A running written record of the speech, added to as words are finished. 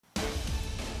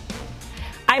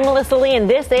I'm Melissa Lee, and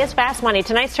this is Fast Money.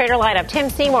 Tonight's trader lineup: Tim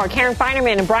Seymour, Karen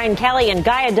Feinerman, and Brian Kelly, and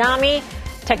Guy Adami.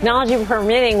 Technology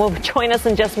permitting will join us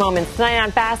in just moments. Tonight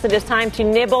on Fast, it is time to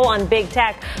nibble on big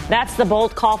tech. That's the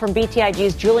bold call from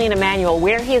BTIG's Julian Emanuel,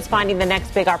 where he is finding the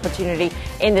next big opportunity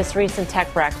in this recent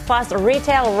tech wreck. Plus,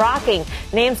 retail rocking.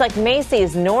 Names like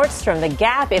Macy's, Nordstrom, The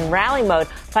Gap in rally mode.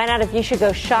 Find out if you should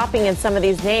go shopping in some of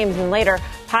these names. And later,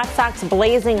 pot stocks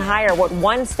blazing higher. What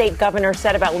one state governor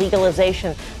said about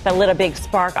legalization that lit a big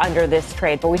spark under this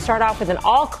trade. But we start off with an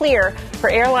all clear for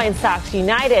airline stocks.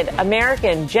 United,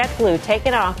 American, JetBlue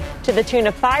taking off to the tune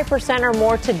of 5% or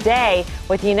more today,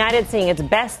 with United seeing its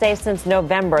best day since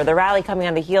November. The rally coming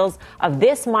on the heels of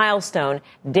this milestone: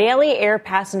 daily air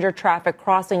passenger traffic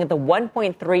crossing the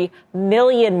 1.3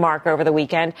 million mark over the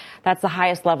weekend. That's the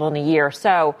highest level in a year.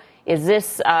 So is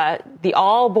this the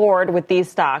all board with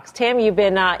these stocks? Tim, you've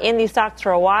been in these stocks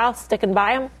for a while, sticking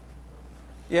by them?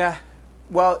 Yeah.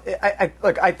 Well,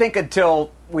 I think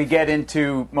until we get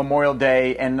into Memorial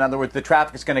Day, and in other words, the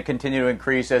traffic is going to continue to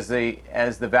increase as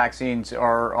the vaccines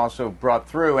are also brought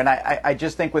through. And I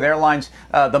just think with airlines,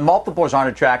 the multiples aren't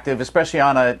attractive, especially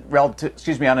on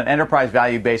an enterprise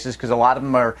value basis, because a lot of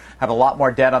them have a lot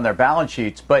more debt on their balance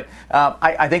sheets. But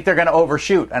I think they're going to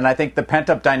overshoot, and I think the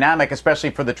pent-up dynamic,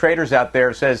 especially for the traders out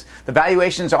there, says the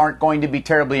valuations aren't going to be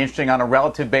terribly interesting on a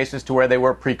relative basis to where they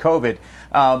were pre-COVID.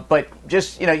 But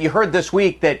just, you heard this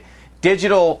week that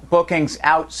digital bookings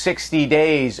out 60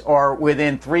 days are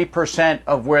within 3%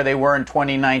 of where they were in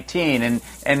 2019.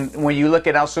 And when you look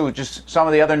at also just some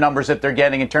of the other numbers that they're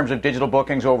getting in terms of digital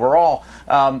bookings overall,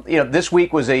 this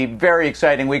week was a very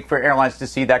exciting week for airlines to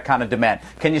see that kind of demand.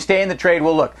 Can you stay in the trade?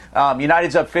 Well, look,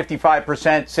 United's up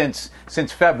 55% since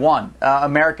Feb 1.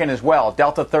 American as well.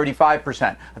 Delta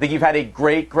 35%. I think you've had a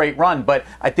great run, but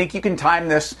I think you can time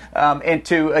this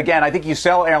into, again, I think you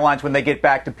sell airlines when they get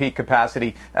back to peak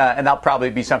capacity, and that'll probably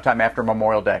be sometime after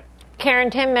Memorial Day. Karen,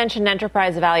 Tim mentioned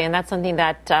enterprise value, and that's something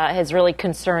that has really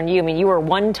concerned you. I mean, you were a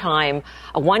one-time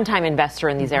investor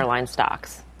in these airline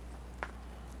stocks.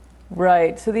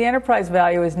 Right. So the enterprise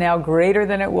value is now greater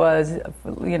than it was,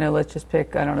 let's just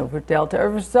pick, I don't know, for Delta,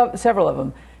 or for several of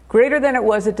them, greater than it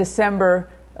was at December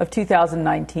of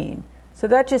 2019. So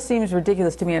that just seems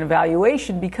ridiculous to me on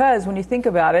valuation, because when you think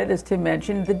about it, as Tim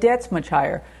mentioned, the debt's much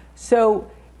higher. So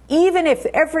even if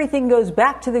everything goes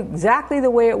back to exactly the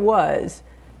way it was,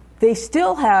 they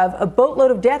still have a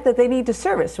boatload of debt that they need to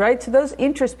service, right? So those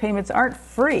interest payments aren't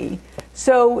free.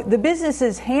 So the business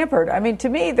is hampered. I mean, to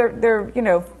me,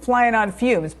 they're flying on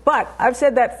fumes. But I've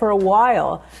said that for a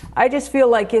while. I just feel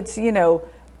like it's,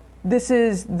 this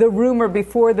is the rumor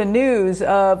before the news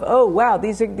of, oh, wow,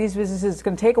 these businesses, it's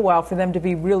going to take a while for them to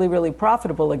be really, really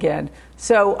profitable again.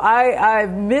 So I've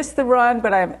missed the run,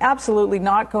 but I'm absolutely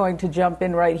not going to jump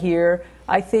in right here.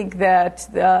 I think that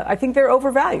they're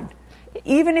overvalued.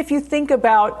 Even if you think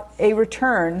about a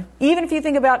return, even if you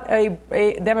think about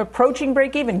them approaching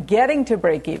break even, getting to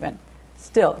break even,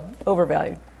 still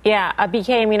overvalued. Yeah,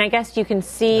 BK, I mean, I guess you can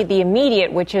see the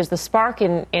immediate, which is the spark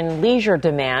in leisure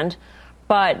demand.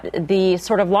 But the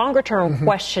sort of longer-term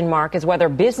question mark is whether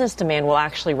business demand will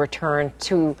actually return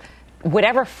to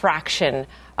whatever fraction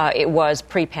it was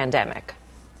pre-pandemic.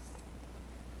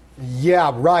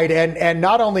 Yeah, right. And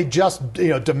not only just,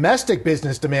 domestic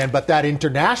business demand, but that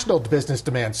international business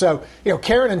demand. So,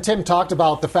 Karen and Tim talked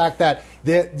about the fact that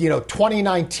the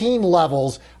 2019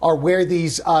 levels are where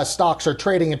these stocks are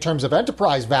trading in terms of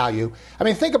enterprise value. I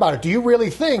mean, think about it. Do you really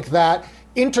think that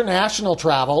international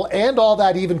travel and all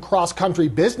that even cross-country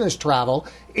business travel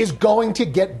is going to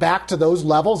get back to those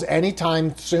levels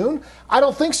anytime soon? I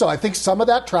don't think so. I think some of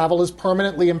that travel is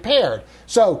permanently impaired.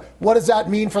 So what does that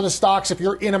mean for the stocks if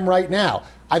you're in them right now?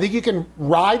 I think you can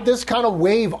ride this kind of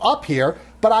wave up here,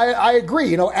 but I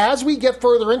agree. As we get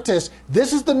further into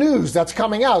this is the news that's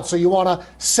coming out. So you want to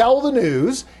sell the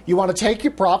news, you want to take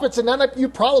your profits, and then you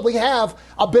probably have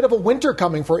a bit of a winter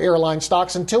coming for airline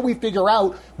stocks until we figure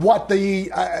out what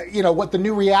the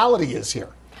new reality is here.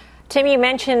 Tim, you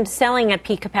mentioned selling at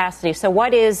peak capacity. So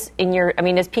what is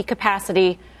is peak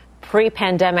capacity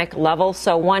pre-pandemic levels?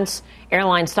 So once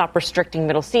airlines stop restricting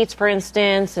middle seats, for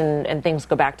instance, and things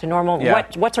go back to normal,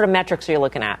 what sort of metrics are you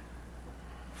looking at?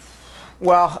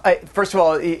 Well, first of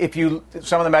all,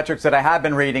 some of the metrics that I have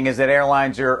been reading is that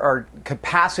airlines are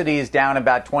capacity is down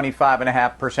about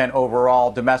 25.5%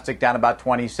 overall, domestic down about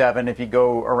 27%. If you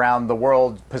go around the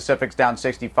world, Pacific's down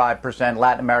 65%,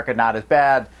 Latin America not as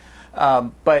bad.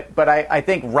 But I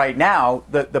think right now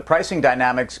the pricing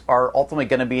dynamics are ultimately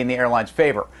going to be in the airline's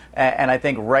favor. And I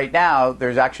think right now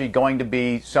there's actually going to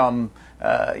be some,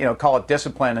 call it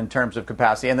discipline in terms of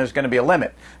capacity, and there's going to be a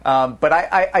limit. But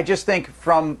I just think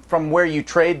from where you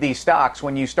trade these stocks,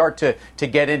 when you start to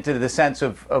get into the sense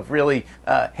of really,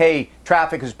 hey,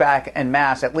 traffic is back en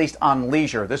masse, at least on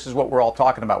leisure. This is what we're all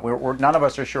talking about. None of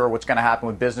us are sure what's going to happen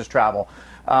with business travel.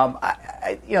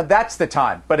 That's the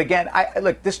time. But again,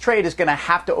 look, this trade is going to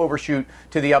have to overshoot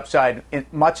to the upside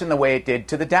much in the way it did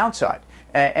to the downside.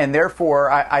 And therefore,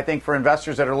 I think for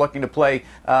investors that are looking to play,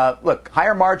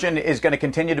 higher margin is going to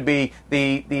continue to be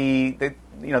the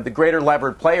greater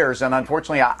levered players. And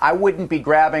unfortunately, I wouldn't be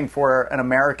grabbing for an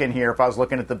American here if I was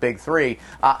looking at the big three.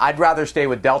 I'd rather stay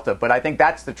with Delta. But I think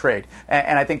that's the trade.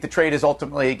 And I think the trade is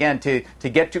ultimately, again, to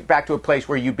get back to a place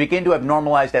where you begin to have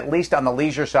normalized, at least on the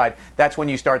leisure side. That's when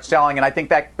you start selling. And I think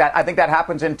that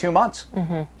happens in 2 months.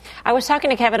 Mm-hmm. I was talking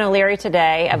to Kevin O'Leary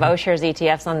today of O-Shares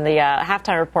ETFs on the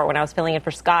halftime report when I was filling in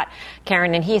for Scott,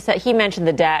 Karen, and he mentioned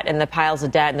the debt and the piles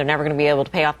of debt, and they're never going to be able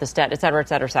to pay off this debt, et cetera, et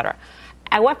cetera, et cetera.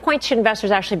 At what point should investors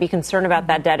actually be concerned about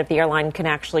that debt if the airline can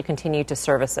actually continue to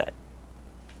service it?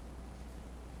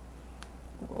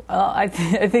 Well, I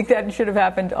think that should have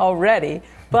happened already.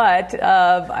 But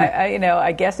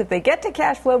I guess if they get to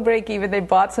cash flow break even, they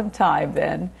bought some time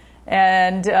then,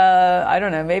 and I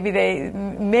don't know. Maybe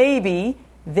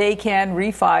they can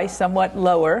refi somewhat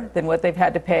lower than what they've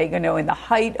had to pay. In the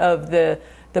height of the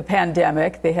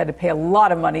pandemic, they had to pay a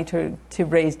lot of money to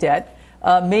raise debt.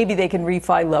 Maybe they can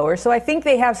refi lower. So I think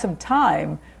they have some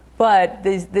time. But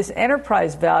this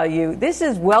enterprise value, this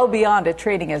is well beyond it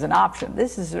trading as an option.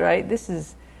 This is right. This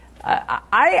is.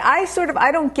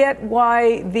 I don't get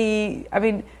why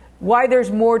why there's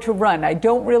more to run. I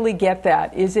don't really get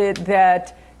that. Is it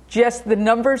that just the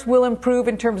numbers will improve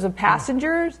in terms of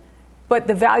passengers, but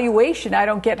the valuation, I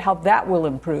don't get how that will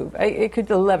improve. It could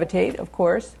levitate, of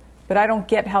course, but I don't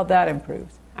get how that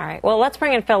improves. All right. Well, let's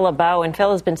bring in Phil LeBeau. And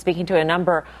Phil has been speaking to a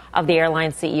number of the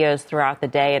airline CEOs throughout the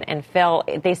day. And Phil,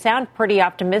 they sound pretty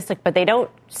optimistic, but they don't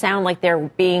sound like they're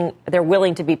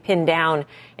willing to be pinned down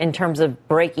in terms of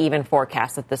break-even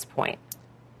forecasts at this point.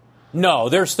 No,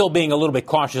 they're still being a little bit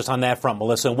cautious on that front,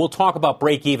 Melissa. And we'll talk about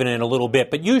break-even in a little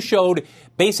bit. But you showed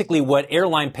basically what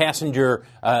airline passenger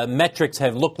metrics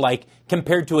have looked like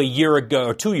compared to a year ago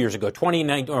or 2 years ago,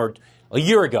 2019 or a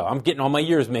year ago. I'm getting all my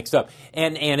years mixed up.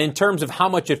 And in terms of how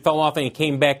much it fell off and it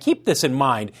came back, keep this in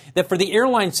mind, that for the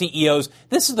airline CEOs,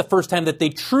 this is the first time that they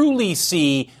truly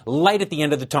see light at the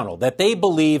end of the tunnel, that they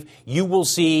believe you will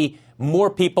see more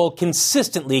people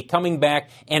consistently coming back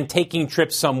and taking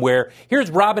trips somewhere.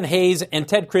 Here's Robin Hayes and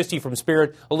Ted Christie from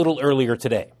Spirit a little earlier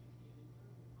today.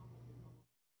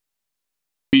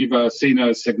 We've seen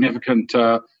a significant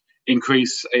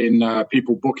increase in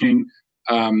people booking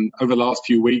over the last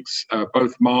few weeks,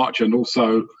 both March and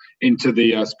also into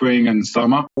the spring and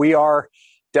summer. We are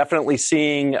definitely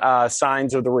seeing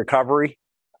signs of the recovery,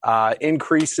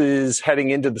 increases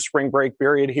heading into the spring break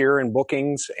period here in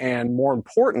bookings, and more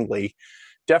importantly,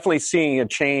 definitely seeing a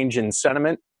change in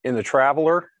sentiment in the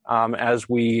traveler as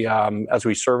we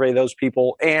survey those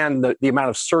people, and the amount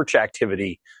of search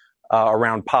activity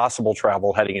around possible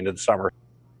travel heading into the summer.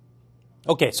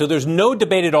 Okay, so there's no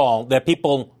debate at all that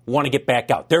people want to get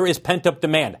back out. There is pent-up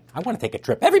demand. I want to take a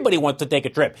trip. Everybody wants to take a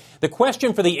trip. The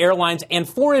question for the airlines and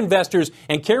for investors,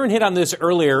 and Karen hit on this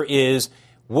earlier, is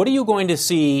what are you going to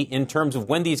see in terms of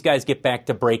when these guys get back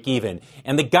to break even?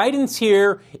 And the guidance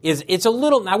here it's a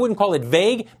little, I wouldn't call it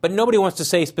vague, but nobody wants to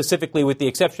say specifically, with the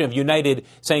exception of United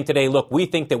saying today, look, we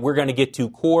think that we're going to get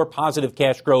to core positive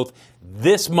cash growth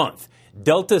this month.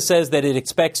 Delta says that it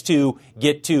expects to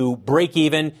get to break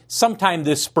even sometime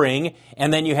this spring.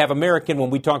 And then you have American. When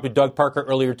we talked with Doug Parker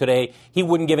earlier today, he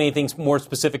wouldn't give anything more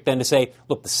specific than to say,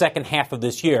 look, the second half of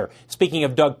this year. Speaking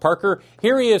of Doug Parker,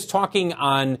 here he is talking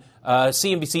on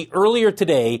CNBC earlier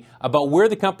today about where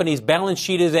the company's balance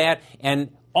sheet is at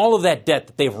and all of that debt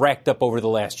that they've racked up over the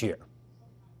last year.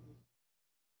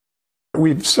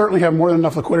 We certainly have more than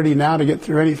enough liquidity now to get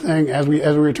through anything. As we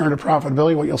return to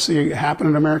profitability, what you'll see happen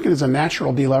in American is a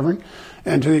natural delevering.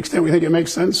 And to the extent we think it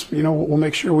makes sense, we'll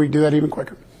make sure we do that even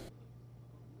quicker.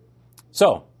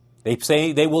 So they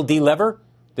say they will delever.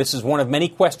 This is one of many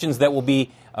questions that will be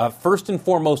first and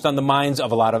foremost on the minds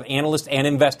of a lot of analysts and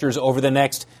investors over the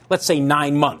next, let's say,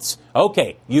 9 months.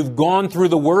 Okay, you've gone through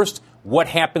the worst. What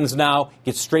happens now?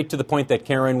 Get straight to the point that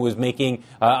Karen was making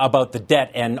about the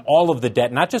debt, and all of the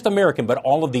debt, not just American, but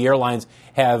all of the airlines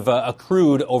have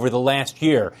accrued over the last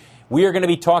year. We are going to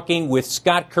be talking with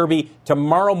Scott Kirby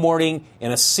tomorrow morning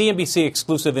in a CNBC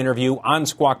exclusive interview on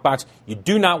Squawk Box. You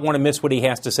do not want to miss what he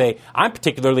has to say. I'm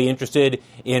particularly interested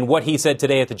in what he said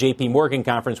today at the J.P. Morgan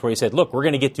conference, where he said, look, we're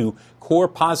going to get to core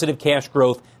positive cash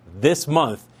growth this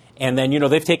month. And then,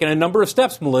 they've taken a number of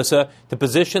steps, Melissa, to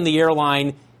position the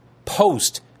airline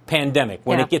post-pandemic.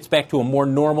 When it gets back to a more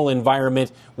normal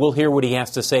environment, we'll hear what he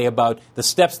has to say about the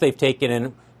steps they've taken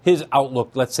and his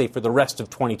outlook, let's say, for the rest of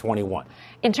 2021.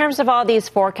 In terms of all these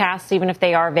forecasts, even if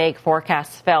they are vague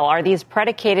forecasts, Phil, are these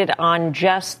predicated on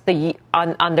just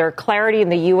on their clarity in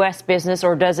the U.S. business,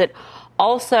 or does it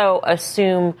also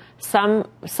assume some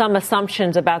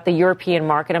assumptions about the European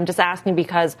market? I'm just asking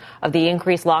because of the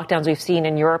increased lockdowns we've seen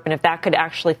in Europe, and if that could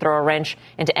actually throw a wrench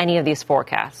into any of these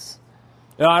forecasts.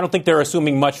 No, I don't think they're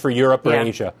assuming much for Europe or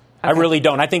Asia. Okay. I really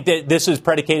don't. I think that this is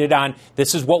predicated on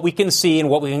this is what we can see and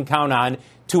what we can count on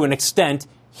to an extent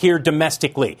here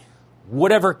domestically.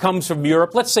 Whatever comes from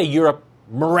Europe, let's say Europe,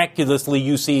 miraculously,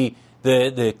 you see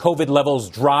the COVID levels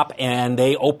drop and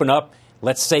they open up,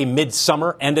 let's say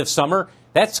midsummer, end of summer.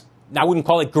 That's, I wouldn't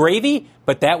call it gravy,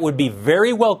 but that would be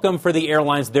very welcome for the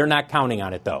airlines. They're not counting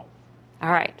on it, though.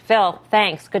 All right. Phil,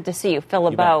 thanks. Good to see you. Phil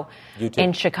LeBeau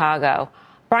in Chicago.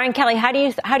 Brian Kelly, how do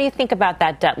you think about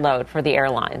that debt load for the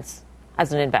airlines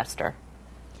as an investor?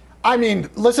 I mean,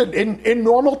 listen, in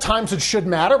normal times it should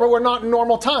matter, but we're not in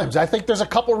normal times. I think there's a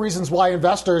couple of reasons why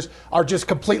investors are just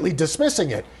completely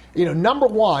dismissing it. Number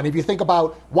one, if you think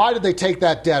about why did they take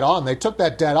that debt on? They took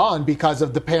that debt on because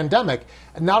of the pandemic.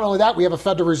 And not only that, we have a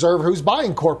Federal Reserve who's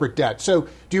buying corporate debt. So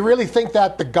do you really think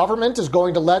that the government is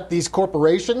going to let these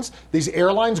corporations, these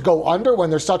airlines, go under when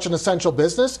they're such an essential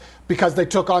business because they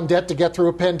took on debt to get through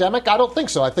a pandemic? I don't think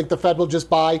so. I think the Fed will just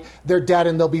buy their debt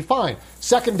and they'll be fine.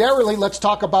 Secondarily, let's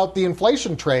talk about the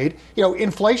inflation trade.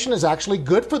 Inflation is actually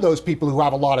good for those people who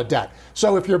have a lot of debt.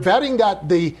 So if you're betting that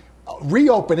the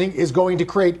reopening is going to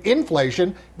create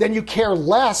inflation, then you care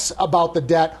less about the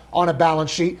debt on a balance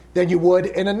sheet than you would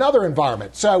in another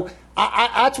environment. So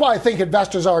that's why I think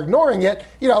investors are ignoring it.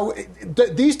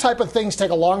 These type of things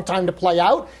take a long time to play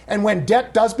out. And when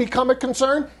debt does become a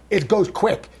concern, it goes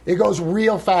quick. It goes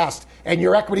real fast. And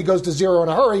your equity goes to zero in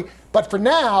a hurry. But for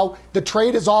now, the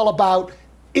trade is all about,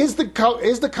 is the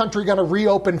country going to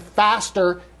reopen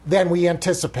faster than we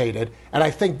anticipated? And I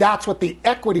think that's what the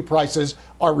equity prices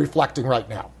are reflecting right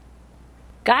now.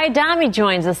 Guy Adami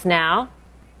joins us now.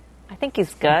 I think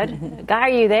he's good. Guy, are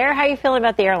you there? How are you feeling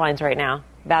about the airlines right now?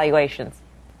 Valuations.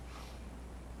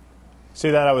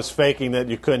 See that? I was faking that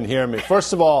you couldn't hear me.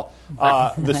 First of all,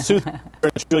 the soothsayer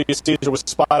Julius Caesar was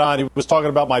spot on. He was talking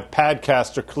about my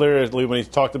Padcaster clearly when he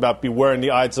talked about beware in the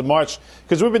Ides of March.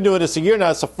 Because we've been doing this a year now.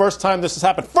 It's the first time this has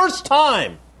happened. First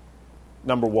time!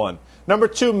 Number one. Number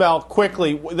two, Mel,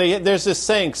 quickly, there's this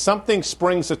saying, something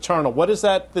springs eternal. What is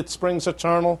that springs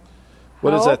eternal?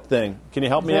 What is that thing? Can you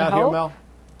help me out here, Mel?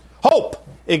 Hope!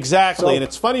 Exactly. And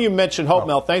it's funny you mentioned hope,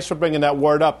 Mel. Thanks for bringing that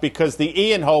word up, because the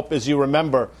E in hope, as you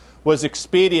remember, was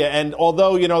Expedia. And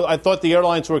although, I thought the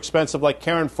airlines were expensive like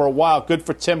Karen for a while, good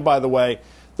for Tim, by the way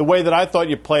that I thought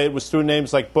you play it was through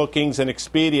names like Bookings and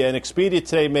Expedia. And Expedia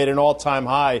today made an all-time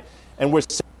high, and we're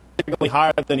significantly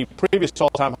higher than the previous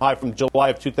all-time high from July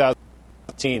of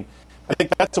 2018. I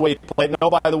think that's the way to play it. No,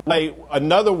 by the way,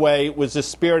 another way was the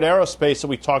Spirit Aerospace that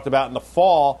we talked about in the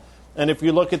fall. And if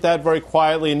you look at that very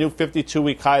quietly, a new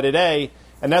 52-week high today,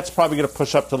 and that's probably going to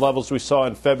push up to levels we saw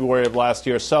in February of last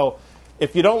year. So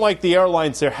if you don't like the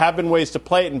airlines, there have been ways to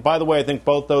play it. And by the way, I think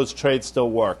both those trades still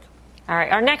work. All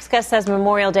right. Our next guest says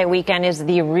Memorial Day weekend is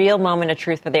the real moment of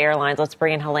truth for the airlines. Let's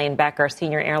bring in Helene Becker,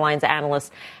 senior airlines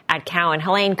analyst at Cowen.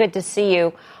 Helene, good to see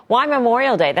you. Why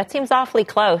Memorial Day? That seems awfully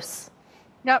close.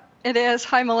 Yep, it is.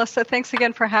 Hi, Melissa. Thanks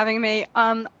again for having me.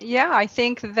 I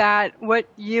think that what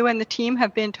you and the team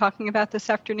have been talking about this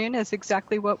afternoon is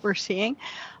exactly what we're seeing.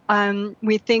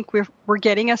 We think we're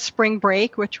getting a spring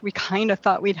break, which we kind of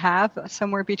thought we'd have,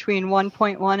 somewhere between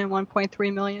 1.1 and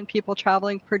 1.3 million people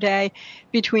traveling per day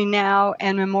between now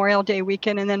and Memorial Day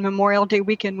weekend. And then Memorial Day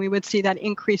weekend, we would see that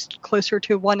increased closer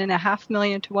to 1.5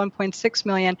 million to 1.6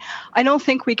 million. I don't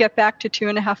think we get back to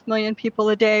 2.5 million people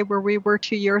a day where we were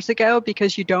 2 years ago,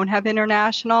 because you don't have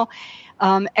international,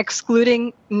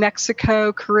 excluding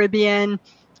Mexico, Caribbean,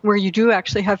 where you do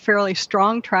actually have fairly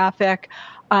strong traffic.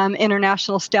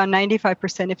 International's down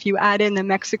 95%. If you add in the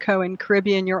Mexico and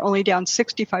Caribbean, you're only down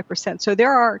 65%. So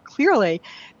there are clearly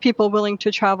people willing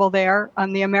to travel there.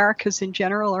 The Americas in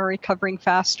general are recovering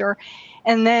faster.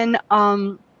 And then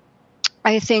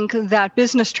I think that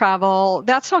business travel,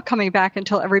 that's not coming back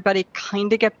until everybody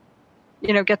kind of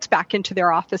gets back into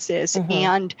their offices.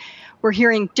 And we're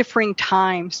hearing differing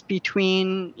times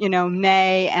between,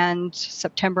 May and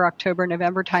September, October,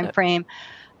 November timeframe.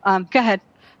 Go ahead.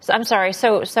 So I'm sorry.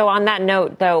 So on that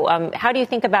note, though, how do you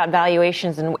think about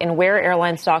valuations and where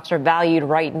airline stocks are valued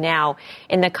right now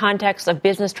in the context of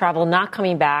business travel not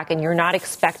coming back, and you're not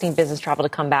expecting business travel to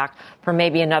come back for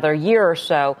maybe another year or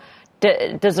so?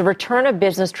 Does the return of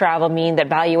business travel mean that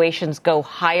valuations go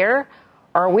higher,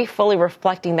 or are we fully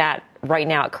reflecting that right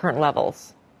now at current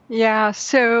levels? Yeah.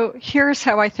 So here's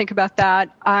how I think about that.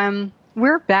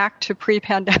 We're back to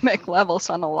pre-pandemic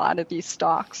levels on a lot of these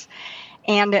stocks.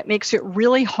 And it makes it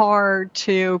really hard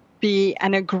to be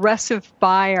an aggressive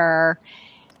buyer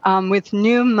with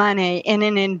new money in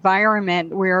an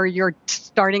environment where you're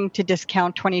starting to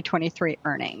discount 2023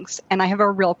 earnings. And I have a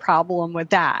real problem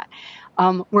with that.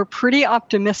 We're pretty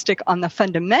optimistic on the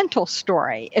fundamental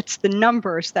story. It's the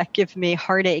numbers that give me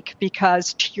heartache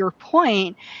because, to your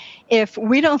point, if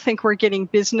we don't think we're getting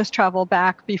business travel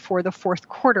back before the fourth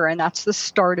quarter, and that's the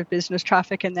start of business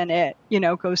traffic, and then it,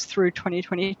 goes through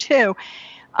 2022,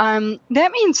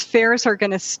 that means fares are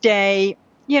going to stay,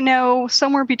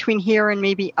 somewhere between here and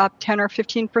maybe up 10 or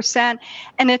 15%.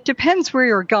 And it depends where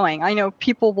you're going. I know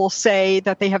people will say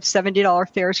that they have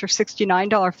 $70 fares or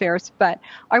 $69 fares, but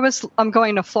I'm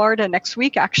going to Florida next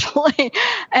week, actually.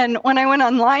 And when I went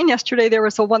online yesterday, there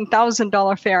was a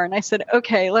 $1,000 fare. And I said,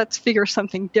 okay, let's figure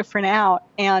something different out.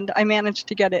 And I managed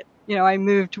to get it. I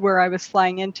moved where I was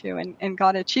flying into and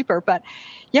got it cheaper. But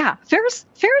yeah,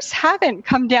 fares haven't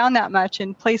come down that much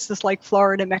in places like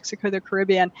Florida, Mexico, the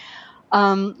Caribbean.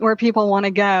 Where people want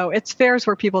to go. It's fares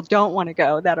where people don't want to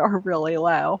go that are really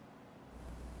low.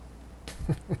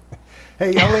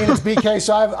 Hey, Helene, it's BK.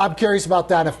 So I'm curious about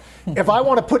that. If I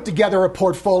want to put together a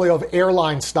portfolio of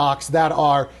airline stocks that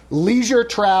are leisure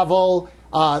travel,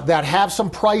 that have some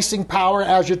pricing power,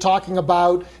 as you're talking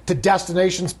about, to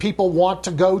destinations people want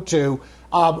to go to,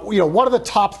 what are the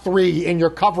top three in your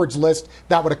coverage list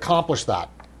that would accomplish that?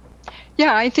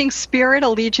 Yeah, I think Spirit,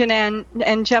 Allegiant,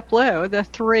 and JetBlue, the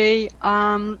three,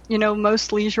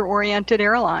 most leisure-oriented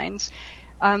airlines.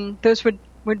 Those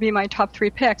would be my top three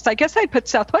picks. I guess I'd put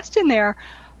Southwest in there,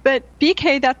 but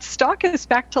BK, that stock is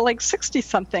back to like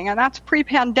 60-something, and that's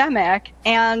pre-pandemic,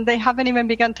 and they haven't even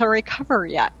begun to recover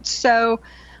yet. So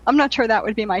I'm not sure that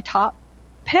would be my top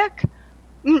pick.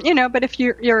 But if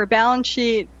you're a balance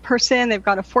sheet person, they've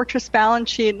got a fortress balance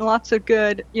sheet and lots of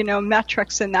good,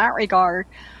 metrics in that regard.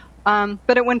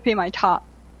 But it wouldn't be my top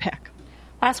pick.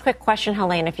 Last quick question,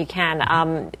 Helene, if you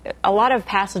can. A lot of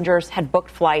passengers had booked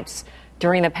flights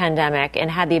during the pandemic and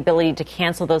had the ability to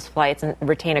cancel those flights and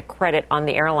retain a credit on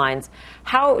the airlines.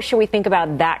 How should we think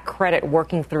about that credit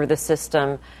working through the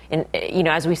system? And,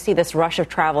 as we see this rush of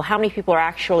travel, how many people are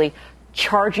actually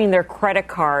charging their credit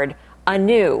card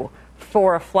anew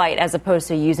for a flight as opposed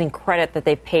to using credit that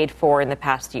they've paid for in the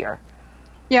past year?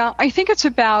 Yeah, I think it's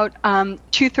about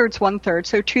 2/3, 1/3.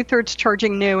 So 2/3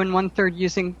 charging new and 1/3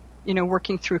 using,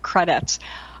 working through credits.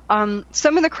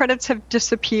 Some of the credits have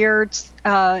disappeared.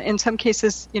 In some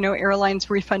cases, airlines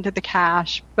refunded the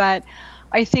cash. But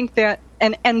I think that,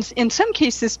 and in some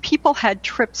cases, people had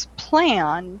trips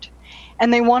planned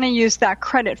and they want to use that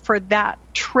credit for that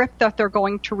trip that they're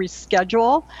going to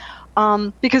reschedule.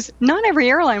 Because not every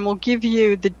airline will give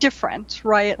you the difference,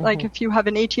 right? Mm-hmm. Like if you have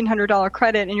an $1,800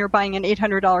 credit and you're buying an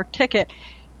 $800 ticket,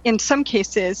 in some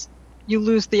cases you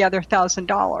lose the other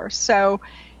 $1,000. So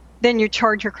then you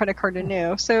charge your credit card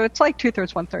anew. So it's like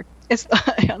 2/3, 1/3 is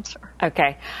the answer.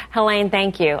 Okay. Helene,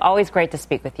 thank you. Always great to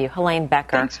speak with you. Helene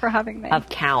Becker. Thanks for having me. Of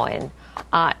Cowen.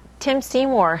 Tim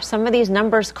Seymour, some of these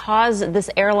numbers cause this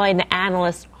airline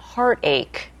analyst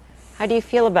heartache. How do you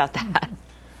feel about that?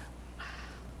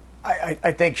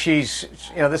 I think she's,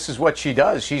 this is what she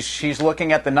does. She's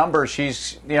looking at the numbers.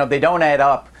 They don't add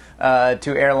up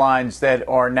to airlines that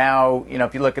are now,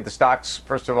 if you look at the stocks,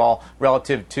 first of all,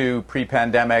 relative to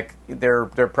pre-pandemic, they're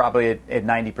probably at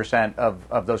 90%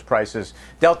 of those prices.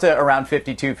 Delta around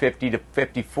 52, 50 to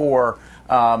 54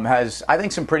 has, I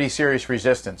think, some pretty serious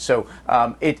resistance. So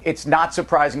it's not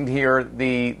surprising to hear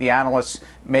the analysts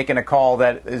making a call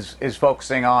that is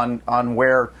focusing on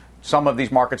where some of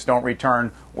these markets don't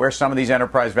return, where some of these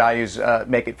enterprise values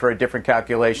make it for a different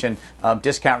calculation,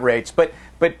 discount rates. But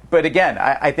again,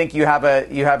 I think you have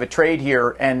a trade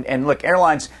here, and look,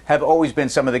 airlines have always been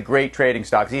some of the great trading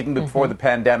stocks, even before the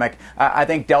pandemic. I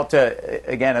think Delta,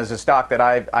 again, is a stock that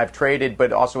I've traded,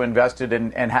 but also invested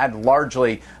in and had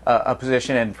largely a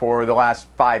position in for the last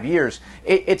 5 years.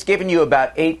 It's given you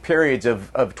about 8 periods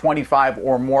of 25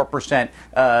 or more percent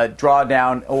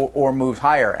drawdown or moves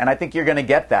higher, and I think you're going to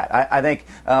get that. I think,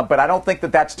 but I don't think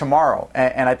that that's tomorrow.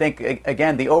 And I think,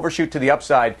 again, the overshoot to the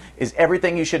upside is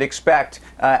everything you should expect,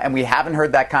 and we haven't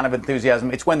heard that kind of enthusiasm.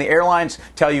 It's when the airlines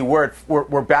tell you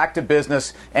we're back to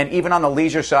business, and even on the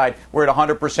leisure side, we're at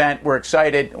 100%, we're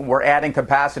excited, we're adding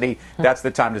capacity. That's the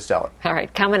time to sell it. All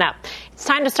right, coming up, it's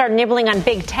time to start nibbling on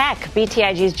big tech.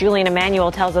 BTIG's Julian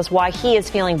Emanuel tells us why he is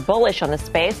feeling bullish on the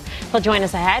space. He'll join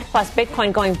us ahead. Plus,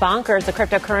 Bitcoin going bonkers, the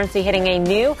cryptocurrency hitting a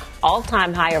new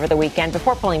all-time high over the weekend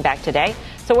before pulling back today.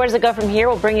 So where does it go from here?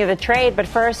 We'll bring you the trade. But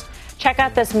first, check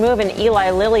out this move in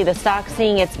Eli Lilly, the stock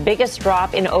seeing its biggest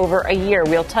drop in over a year.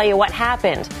 We'll tell you what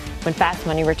happened when Fast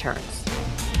Money returns.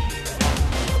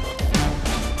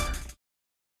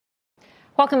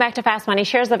 Welcome back to Fast Money.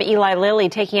 Shares of Eli Lilly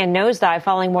taking a nosedive,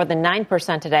 falling more than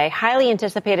 9% today. Highly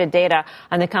anticipated data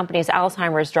on the company's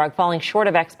Alzheimer's drug falling short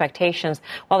of expectations.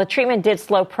 While the treatment did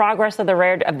slow progress of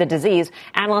the disease,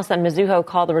 analysts at Mizuho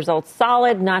called the results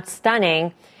solid, not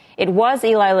stunning. It was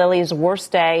Eli Lilly's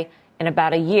worst day in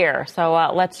about a year. So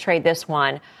let's trade this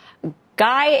one.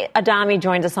 Guy Adami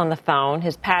joins us on the phone.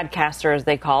 His padcaster, as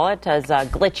they call it, is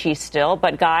glitchy still.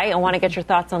 But Guy, I want to get your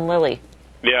thoughts on Lilly.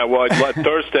 Yeah, well,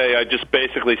 Thursday I just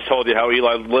basically told you how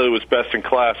Eli Lilly was best in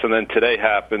class, and then today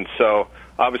happened. So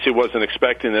obviously wasn't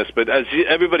expecting this. But as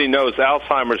everybody knows,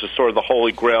 Alzheimer's is sort of the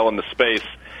holy grail in the space.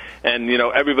 And, you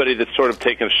know, everybody that's sort of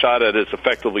taken a shot at it has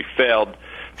effectively failed.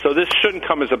 So this shouldn't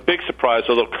come as a big surprise,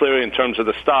 although clearly in terms of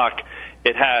the stock,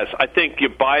 it has. I think you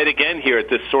buy it again here at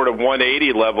this sort of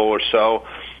 180 level or so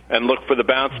and look for the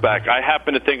bounce back. I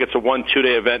happen to think it's a 1-2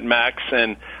 day event max,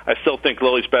 and I still think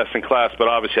Lilly's best in class, but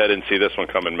obviously I didn't see this one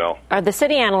coming, Mel. The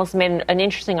Citi analyst made an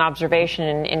interesting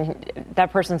observation, and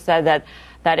that person said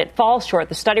that it falls short,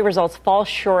 the study results fall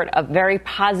short of very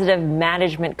positive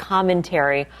management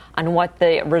commentary on what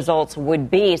the results would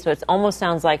be. So it almost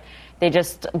sounds like they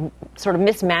just sort of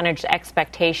mismanaged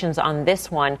expectations on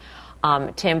this one.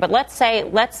 Tim, but let's say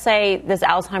this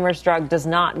Alzheimer's drug does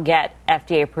not get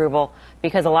FDA approval,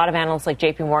 because a lot of analysts like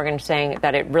JP Morgan are saying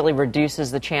that it really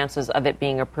reduces the chances of it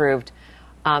being approved.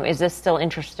 Is this still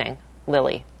interesting,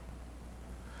 Lilly?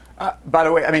 By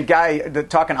the way, I mean, Guy,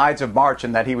 talking Ides of March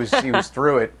and that he was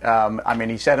through it. I mean,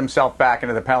 he set himself back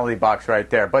into the penalty box right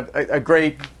there. But a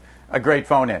great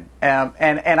phone in. And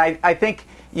I think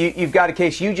you've got a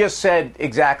case. You just said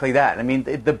exactly that. I mean,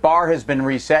 the bar has been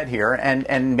reset here,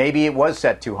 and maybe it was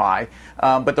set too high.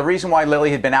 But the reason why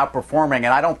Lilly had been outperforming, and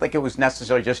I don't think it was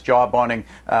necessarily just jawboning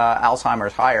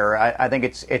Alzheimer's higher. I think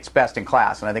it's best in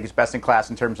class, and I think it's best in class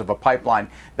in terms of a pipeline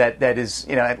that is,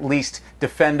 you know, at least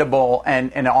defendable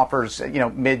and offers, you know,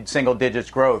 mid-single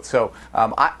digits growth. So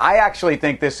I actually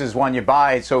think this is one you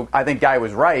buy. So I think Guy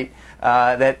was right.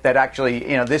 That actually,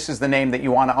 you know, this is the name that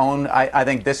you want to own. I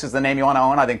think this is the name you want to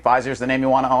own. I think Pfizer's the name you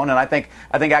want to own. And I think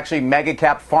actually mega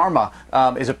cap pharma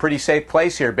is a pretty safe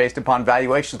place here based upon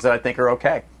valuations that I think are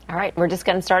okay. All right, we're just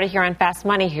getting started here on Fast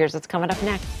Money. Here's what's coming up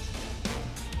next.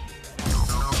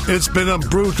 It's been a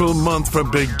brutal month for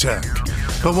big tech.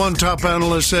 But one top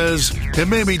analyst says it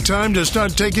may be time to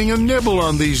start taking a nibble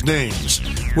on these names.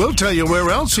 We'll tell you where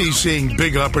else he's seeing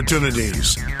big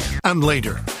opportunities. And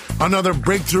later, another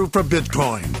breakthrough for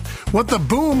Bitcoin. What the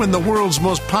boom in the world's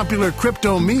most popular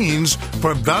crypto means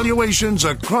for valuations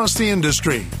across the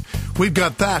industry. We've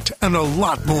got that and a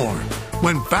lot more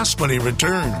when Fast Money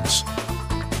returns.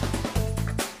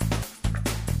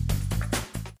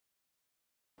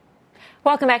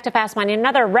 Welcome back to Fast Money.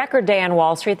 Another record day on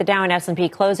Wall Street. The Dow and S&P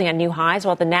closing at new highs,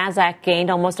 while the Nasdaq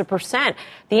gained almost 1%.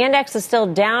 The index is still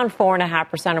down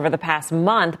 4.5% over the past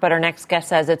month, but our next guest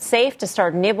says it's safe to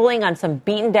start nibbling on some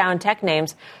beaten-down tech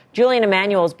names. Julian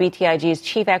Emanuel is BTIG's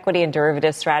chief equity and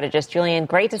derivatives strategist. Julian,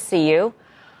 great to see you.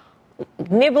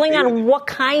 Nibbling on what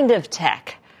kind of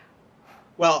tech?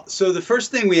 Well, so the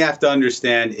first thing we have to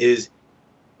understand is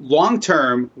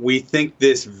long-term, we think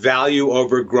this value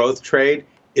over growth trade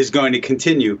is going to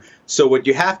continue. So what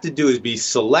you have to do is be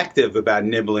selective about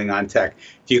nibbling on tech.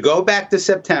 If you go back to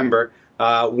September,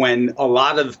 when a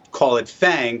lot of, call it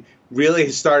FANG, really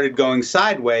has started going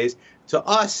sideways, to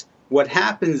us, what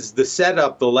happens, the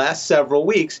setup the last several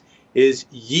weeks, is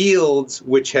yields,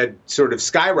 which had sort of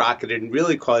skyrocketed and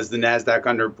really caused the NASDAQ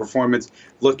underperformance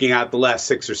looking at the last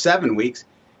 6 or 7 weeks,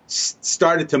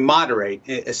 started to moderate.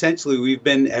 Essentially, we've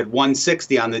been at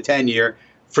 160 on the 10-year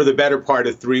for the better part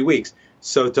of 3 weeks.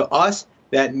 So to us,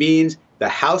 that means the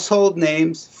household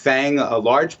names, FANG, a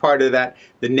large part of that,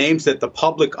 the names that the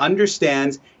public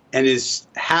understands and is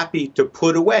happy to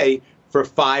put away for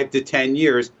 5 to 10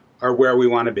 years are where we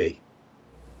want to be.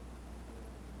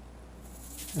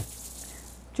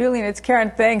 Julian, it's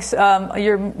Karen. Thanks.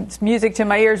 Your music to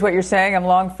my ears, what you're saying. I'm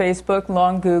long Facebook,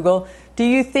 long Google. Do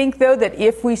you think, though, that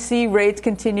if we see rates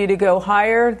continue to go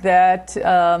higher, that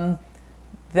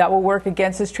that will work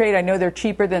against this trade? I know they're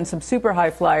cheaper than some super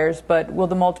high flyers, but will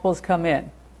the multiples come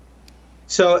in?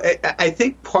 So I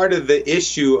think part of the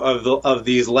issue of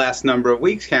these last number of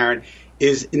weeks, Karen,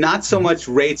 is not so much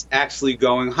rates actually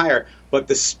going higher, but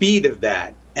the speed of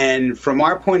that. And from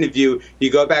our point of view, you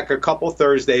go back a couple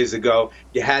Thursdays ago,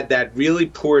 you had that really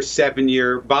poor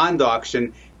 7-year bond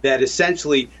auction that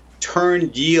essentially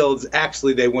turned yields.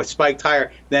 Actually, they went spiked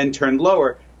higher, then turned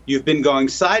lower. You've been going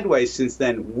sideways since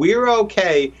then. We're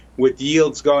okay with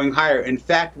yields going higher. In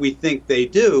fact, we think they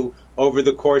do over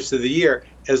the course of the year,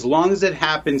 as long as it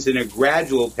happens in a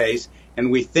gradual pace.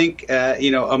 And we think,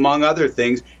 among other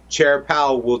things, Chair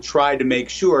Powell will try to make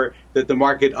sure that the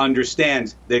market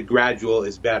understands that gradual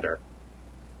is better.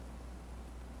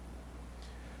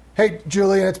 Hey,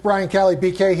 Julian, it's Brian Kelly,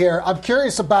 BK here. I'm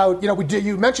curious about,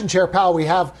 you mentioned Chair Powell. We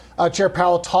have Chair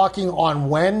Powell talking on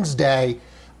Wednesday.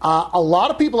 A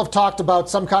lot of people have talked about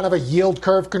some kind of a yield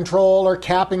curve control or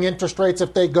capping interest rates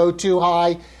if they go too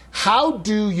high. How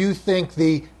do you think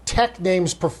the tech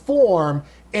names perform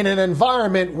in an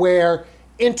environment where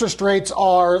interest rates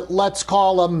are, let's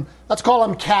call them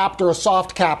capped or a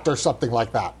soft capped or something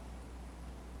like that?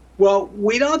 Well,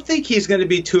 we don't think he's going to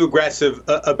be too aggressive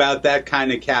about that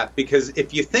kind of cap, because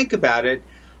if you think about it,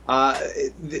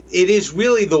 it is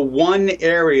really the one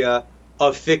area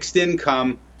of fixed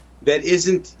income that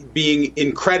isn't being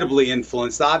incredibly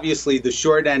influenced. Obviously, the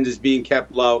short end is being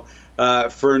kept low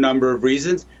for a number of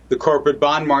reasons. The corporate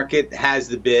bond market has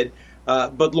the bid,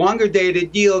 but longer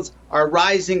dated yields are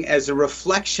rising as a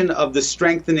reflection of the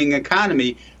strengthening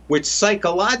economy, which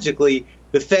psychologically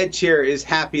the Fed chair is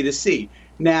happy to see.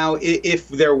 Now, if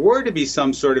there were to be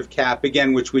some sort of cap,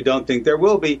 again, which we don't think there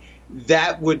will be,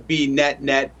 that would be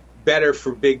net better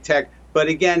for big tech. But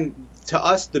again, to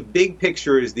us, the big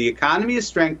picture is the economy is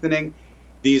strengthening.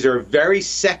 These are very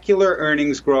secular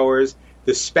earnings growers.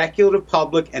 The speculative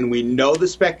public, and we know the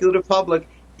speculative public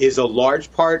is a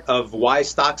large part of why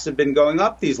stocks have been going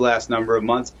up these last number of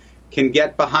months, can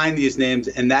get behind these names,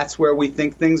 and that's where we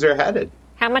think things are headed.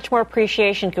 How much more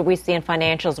appreciation could we see in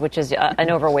financials, which is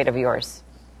an overweight of yours?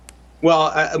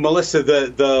 Well, Melissa,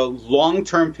 the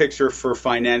long-term picture for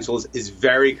financials is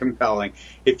very compelling.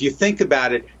 If you think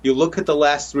about it, you look at the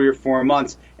last 3 or 4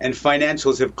 months, and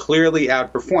financials have clearly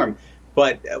outperformed.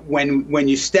 But when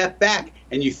you step back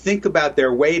and you think about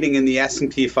their weighting in the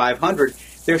S&P 500,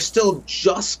 they're still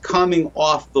just coming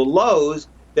off the lows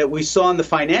that we saw in the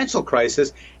financial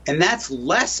crisis, and that's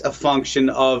less a function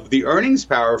of the earnings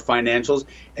power of financials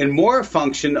and more a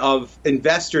function of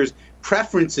investors'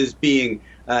 preferences being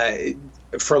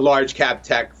for large cap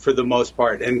tech for the most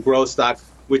part, and growth stocks,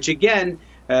 which again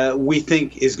we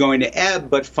think is going to ebb,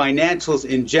 but financials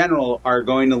in general are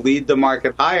going to lead the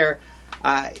market higher.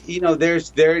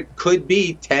 There could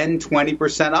be 10,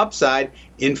 20% upside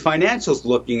in financials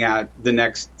looking at the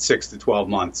next 6 to 12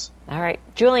 months. All right.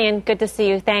 Julian, good to see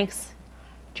you. Thanks.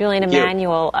 Julian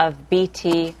Emanuel of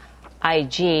BTIG.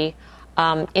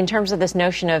 In terms of this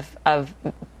notion of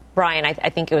Brian, I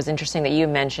think it was interesting that you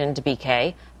mentioned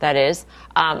BK, that is,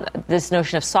 this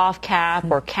notion of soft cap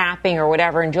or capping or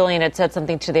whatever. And Julian had said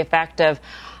something to the effect of,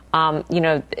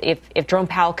 if Jerome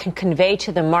Powell can convey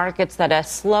to the markets that a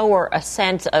slower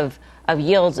ascent of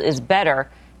yields is better,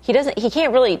 he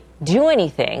can't really do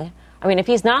anything. I mean, if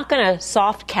he's not going to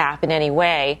soft cap in any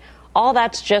way, all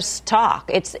that's just talk.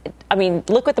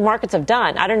 Look what the markets have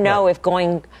done. I don't know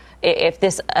if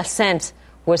this ascent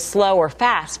was slow or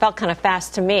fast. Felt kind of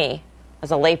fast to me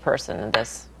as a layperson in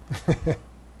this.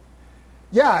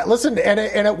 Yeah, listen, and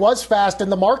it was fast in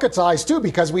the market's eyes, too,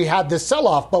 because we had this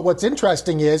sell-off. But what's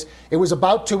interesting is it was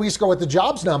about 2 weeks ago with the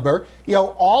jobs number.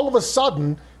 All of a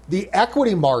sudden, the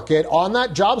equity market on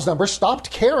that jobs number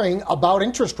stopped caring about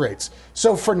interest rates.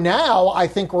 So for now, I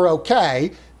think we're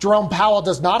okay. Jerome Powell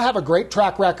does not have a great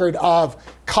track record of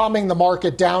calming the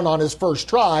market down on his first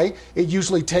try. It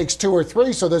usually takes 2 or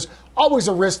 3. So there's always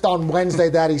a risk on Wednesday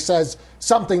that he says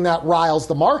something that riles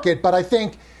the market. But I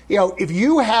think, if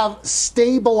you have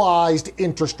stabilized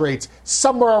interest rates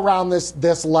somewhere around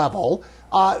this level,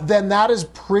 then that is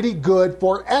pretty good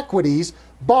for equities,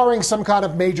 barring some kind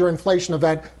of major inflation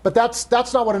event. But that's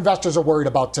not what investors are worried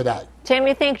about today. Tim,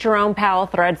 you think Jerome Powell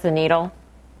threads the needle?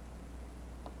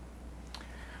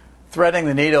 Threading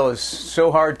the needle is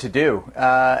so hard to do.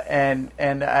 And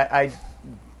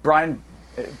Brian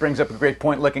it brings up a great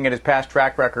point looking at his past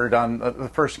track record on the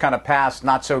first kind of pass,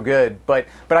 not so good. But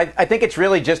I think it's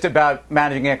really just about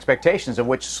managing expectations, of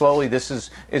which slowly this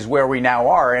is where we now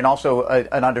are, and also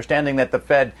an understanding that the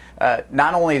Fed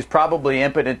not only is probably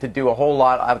impotent to do a whole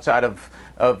lot outside of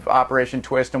Operation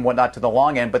Twist and whatnot to the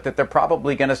long end, but that they're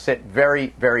probably going to sit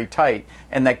very, very tight,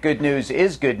 and that good news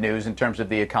is good news in terms of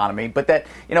the economy, but that,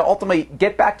 ultimately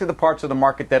get back to the parts of the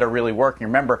market that are really working.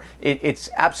 Remember, it's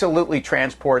absolutely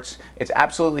transports, it's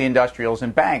absolutely industrials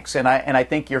and banks, and I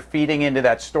think you're feeding into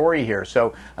that story here.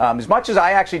 So as much as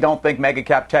I actually don't think mega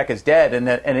cap tech is dead, and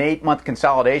an 8-month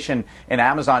consolidation in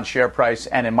Amazon share price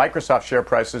and in Microsoft share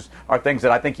prices are things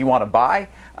that I think you want to buy,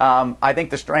 I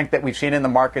think the strength that we've seen in the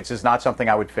markets is not something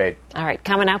I would fade. All right,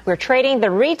 coming up, we're trading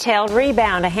the retail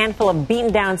rebound. A handful of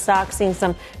beaten down stocks seeing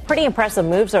some pretty impressive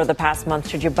moves over the past month.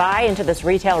 Should you buy into this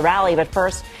retail rally? But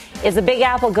first, is the Big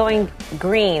Apple going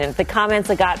green? The comments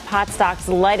that got pot stocks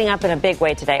lighting up in a big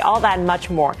way today. All that and much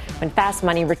more when Fast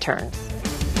Money returns.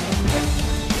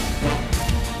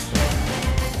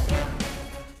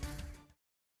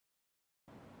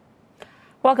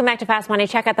 Welcome back to Fast Money.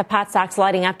 Check out the pot stocks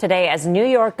lighting up today as New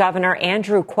York Governor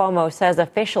Andrew Cuomo says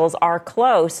officials are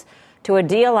close to a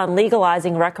deal on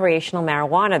legalizing recreational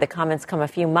marijuana. The comments come a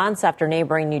few months after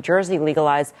neighboring New Jersey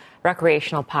legalized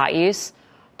recreational pot use.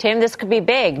 Tim, this could be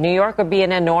big. New York would be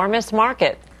an enormous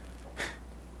market.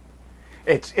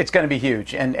 It's going to be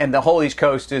huge, and the whole East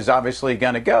Coast is obviously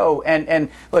going to go. And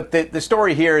look, the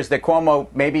story here is that Cuomo,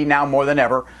 maybe now more than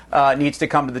ever, needs to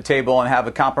come to the table and have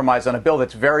a compromise on a bill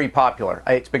that's very popular.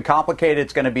 It's been complicated.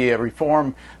 It's going to be a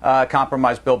reform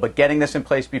compromise bill, but getting this in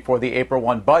place before the April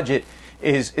 1 budget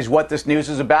is what this news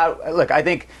is about. Look, I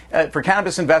think for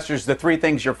cannabis investors, the three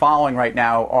things you're following right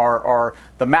now are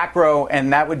the macro,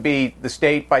 and that would be the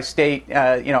state by state,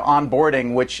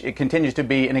 onboarding, which it continues to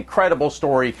be an incredible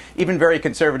story. Even very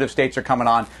conservative states are coming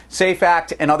on. SAFE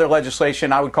Act and other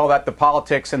legislation, I would call that the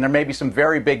politics, and there may be some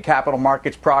very big capital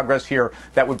markets progress here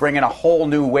that would bring in a whole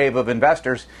new wave of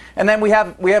investors. And then we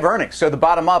have earnings. So the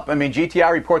bottom up,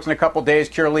 GTI reports in a couple days,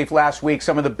 Curaleaf last week,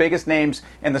 some of the biggest names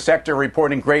in the sector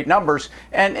reporting great numbers.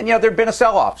 And there'd been a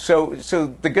sell-off. So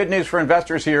the good news for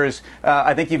investors here is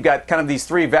I think you've got kind of these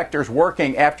three vectors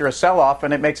working after a sell-off,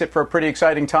 and it makes it for a pretty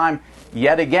exciting time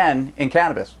yet again in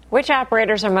cannabis. Which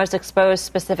operators are most exposed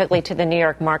specifically to the New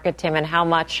York market, Tim, and how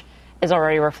much is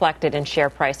already reflected in share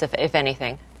price, if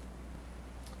anything?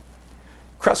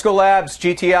 Cresco Labs,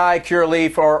 GTI,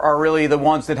 Curaleaf are really the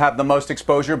ones that have the most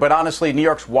exposure. But honestly, New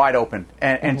York's wide open.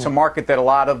 And it's a market that a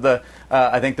lot of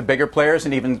I think the bigger players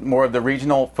and even more of the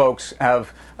regional folks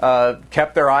have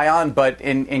kept their eye on. But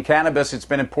in cannabis, it's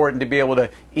been important to be able to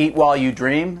eat while you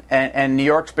dream. And New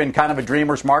York's been kind of a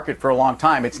dreamer's market for a long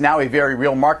time. It's now a very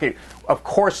real market. Of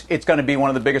course, it's going to be one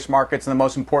of the biggest markets and the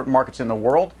most important markets in the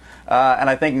world. And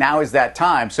I think now is that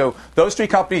time. So those three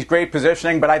companies, great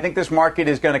positioning. But I think this market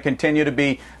is going to continue to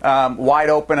be wide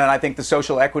open. And I think the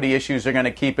social equity issues are going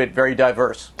to keep it very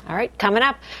diverse. All right, coming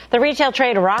up, the retail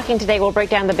trade rocking today. We'll break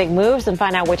down the big moves and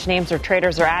find out which names or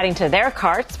traders are adding to their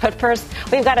carts. But first,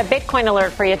 we've got a Bitcoin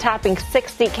alert for you, topping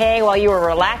 60K while you were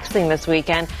relaxing this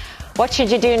weekend. What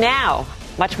should you do now?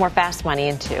 Much more Fast Money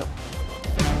in 2.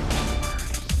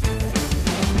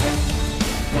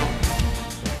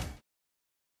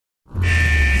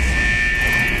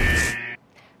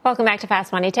 Welcome back to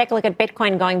Fast Money. Take a look at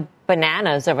Bitcoin going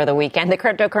bananas over the weekend. The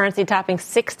cryptocurrency topping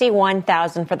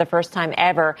 61,000 for the first time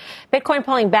ever. Bitcoin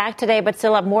pulling back today, but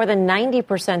still up more than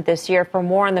 90% this year. For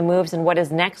more on the moves and what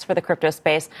is next for the crypto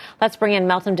space, let's bring in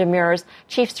Meltem Demirors,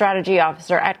 Chief Strategy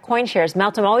Officer at CoinShares.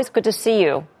 Meltem, always good to see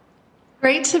you.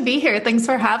 Great to be here. Thanks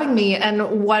for having me.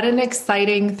 And what an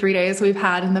exciting 3 days we've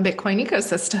had in the Bitcoin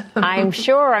ecosystem. I'm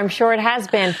sure it has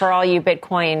been for all you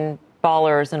Bitcoin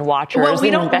ballers and watchers. Well, we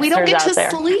don't get to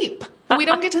there. sleep. We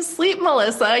don't get to sleep,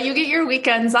 Melissa. You get your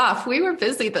weekends off. We were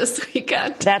busy this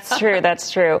weekend. That's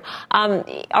true.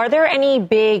 Are there any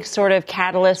big sort of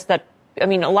catalysts that, a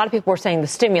lot of people were saying the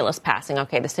stimulus passing.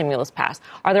 Okay, the stimulus passed.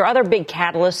 Are there other big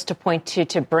catalysts to point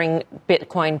to bring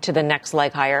Bitcoin to the next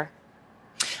leg higher?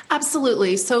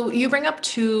 Absolutely. So you bring up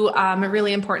two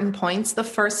really important points. The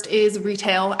first is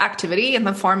retail activity in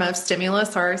the form of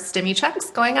stimulus or stimmy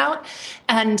checks going out.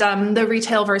 And the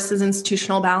retail versus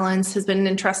institutional balance has been an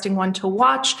interesting one to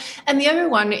watch. And the other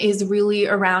one is really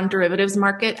around derivatives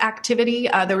market activity.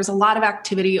 There was a lot of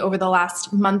activity over the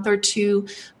last month or two.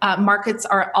 Markets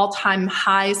are at all-time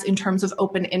highs in terms of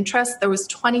open interest. There was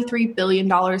 $23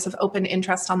 billion of open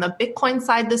interest on the Bitcoin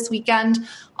side this weekend,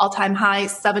 all-time high,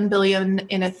 $7 billion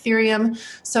in Ethereum.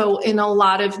 So in a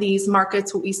lot of these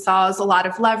markets, what we saw is a lot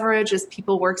of leverage as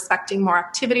people were expecting more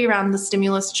activity around the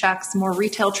stimulus checks, more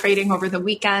retail trading over the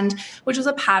weekend, which is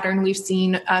a pattern we've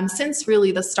seen since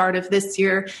really the start of this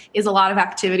year, is a lot of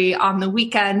activity on the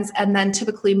weekends. And then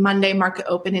typically Monday market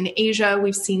open in Asia,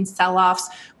 we've seen sell-offs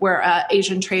where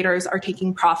Asian traders are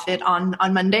taking profit on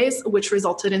Mondays, which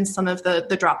resulted in some of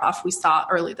the drop-off we saw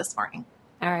early this morning.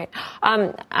 All right.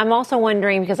 I'm also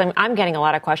wondering, because I'm getting a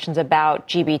lot of questions about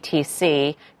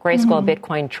GBTC, Grayscale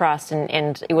Bitcoin Trust,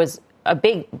 and it was a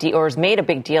big deal, or was made a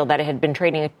big deal that it had been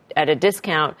trading at a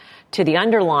discount to the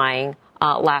underlying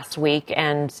last week,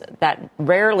 and that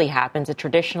rarely happens. It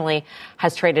traditionally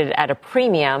has traded at a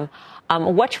premium.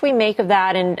 What should we make of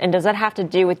that, and does that have to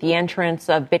do with the entrance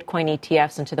of Bitcoin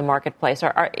ETFs into the marketplace?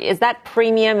 Is that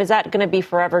premium, is that going to be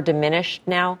forever diminished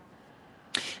now?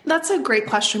 That's a great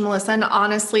question, Melissa. And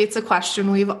honestly, it's a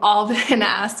question we've all been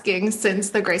asking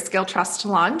since the Grayscale Trust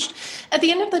launched. At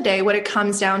the end of the day, what it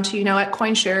comes down to, at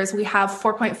CoinShares, we have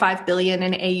 $4.5 billion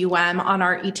in AUM on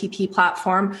our ETP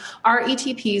platform. Our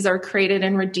ETPs are created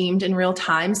and redeemed in real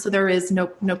time, so there is no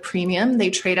premium. They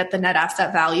trade at the net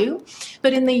asset value.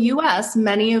 But in the US,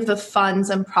 many of the funds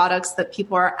and products that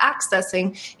people are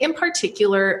accessing, in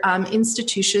particular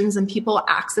institutions and people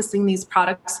accessing these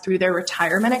products through their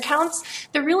retirement accounts,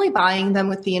 they're really buying them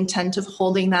with the intent of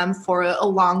holding them for a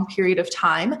long period of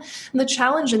time. And the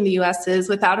challenge in the US is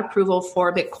without approval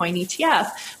for Bitcoin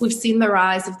ETF, we've seen the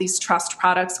rise of these trust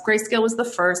products. Grayscale was the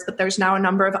first, but there's now a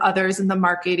number of others in the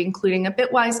market, including a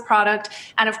Bitwise product.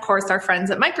 And of course, our friends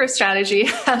at MicroStrategy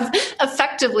have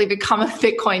effectively become a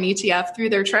Bitcoin ETF through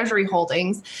their treasury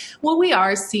holdings. What we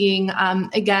are seeing,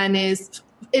 again, is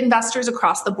investors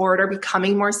across the board are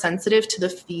becoming more sensitive to the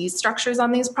fee structures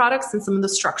on these products and some of the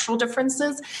structural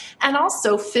differences. And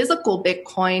also physical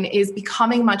Bitcoin is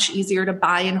becoming much easier to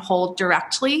buy and hold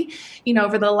directly.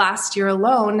 Over the last year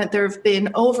alone, there have been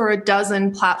over a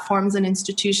dozen platforms and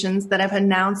institutions that have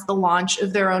announced the launch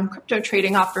of their own crypto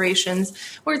trading operations,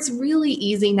 where it's really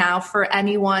easy now for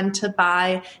anyone to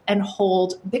buy and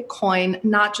hold Bitcoin,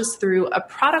 not just through a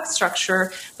product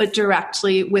structure, but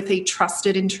directly with a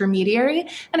trusted intermediary.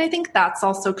 And I think that's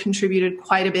also contributed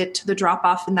quite a bit to the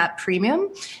drop-off in that premium.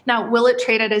 Now, will it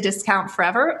trade at a discount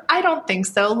forever? I don't think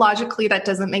so. Logically, that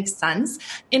doesn't make sense.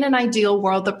 In an ideal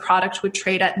world, the product would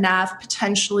trade at NAV,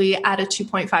 potentially at a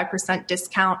 2.5%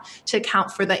 discount to account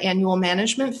for the annual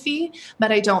management fee.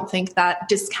 But I don't think that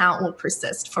discount will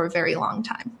persist for a very long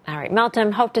time. All right,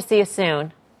 Meltem, hope to see you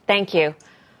soon. Thank you.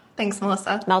 Thanks,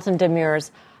 Melissa. Meltem Demers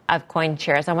of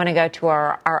CoinShares. I want to go to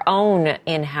our own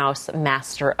in-house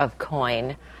master of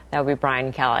coin. That would be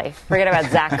Brian Kelly. Forget about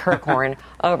Zach Kirkhorn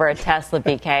over at Tesla,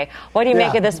 BK. What do you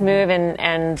make of this move?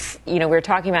 And we were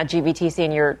talking about GBTC,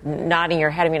 and you're nodding your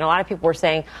head. I mean, a lot of people were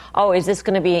saying, oh, is this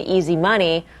going to be easy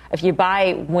money if you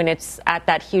buy when it's at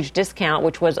that huge discount,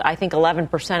 which was, I think,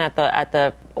 11% at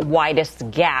the widest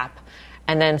gap,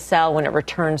 and then sell when it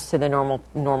returns to the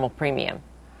normal premium?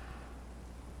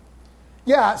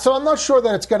 Yeah, so I'm not sure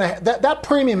that it's going to that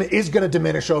premium is going to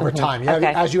diminish over time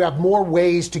as you have more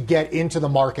ways to get into the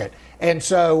market. And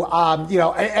so,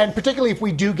 and particularly if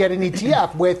we do get an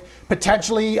ETF with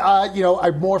potentially,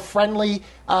 a more friendly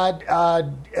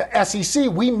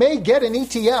SEC, we may get an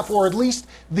ETF, or at least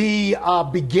the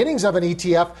beginnings of an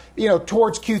ETF,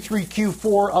 towards Q3,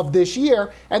 Q4 of this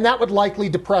year, and that would likely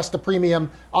depress the premium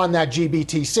on that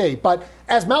GBTC. But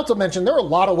as Meltem mentioned, there are a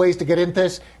lot of ways to get into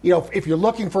this. If you're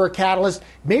looking for a catalyst,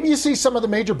 maybe you see some of the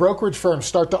major brokerage firms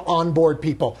start to onboard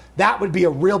people. That would be a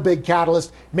real big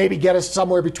catalyst. Maybe get us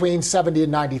somewhere between 70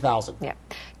 and 90,000. Yeah.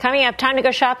 Coming up, time to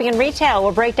go shopping in retail.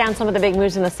 We'll break down some of the big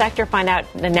moves in the sector, find out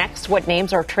the next what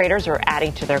names our traders are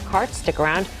adding to their carts. Stick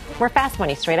around. More Fast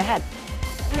Money straight ahead.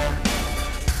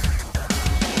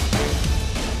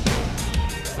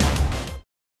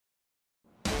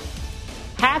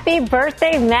 Happy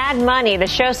birthday, Mad Money. The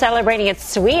show celebrating its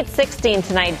Sweet 16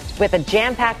 tonight with a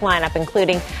jam-packed lineup,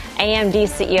 including AMD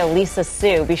CEO Lisa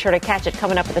Su. Be sure to catch it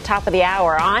coming up at the top of the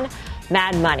hour on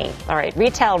Mad Money. All right,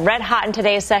 retail red hot in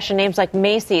today's session. Names like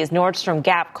Macy's, Nordstrom,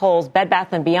 Gap, Kohl's, Bed Bath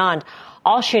 & Beyond,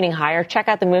 all shooting higher. Check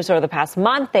out the moves over the past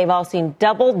month. They've all seen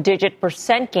double-digit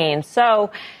 % gains.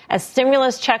 So as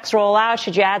stimulus checks roll out,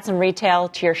 should you add some retail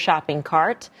to your shopping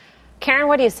cart? Karen,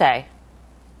 what do you say?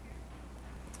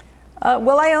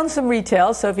 Well, I own some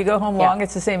retail, so if you go home long,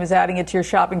 it's the same as adding it to your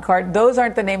shopping cart. Those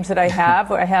aren't the names that I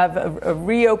have. I have a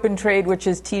reopened trade, which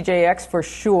is TJX for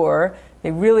sure. They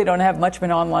really don't have much of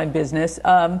an online business.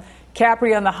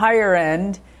 Capri on the higher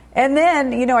end. And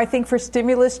then, I think for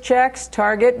stimulus checks,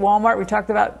 Target, Walmart, we talked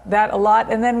about that a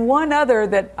lot. And then one other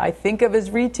that I think of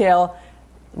as retail,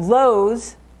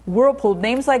 Lowe's, Whirlpool,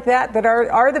 names like that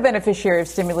are the beneficiary of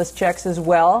stimulus checks as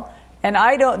well. And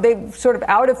they've sort of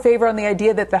out of favor on the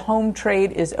idea that the home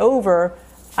trade is over.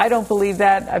 I don't believe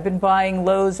that. I've been buying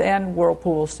Lowe's and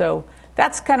Whirlpool. So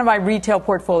that's kind of my retail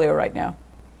portfolio right now.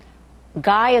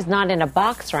 Guy is not in a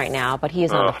box right now, but he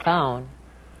is on the phone.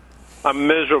 I'm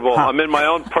miserable. I'm in my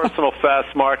own personal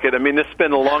fast market. I mean, this has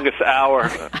been the longest hour.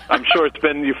 I'm sure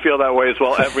you feel that way as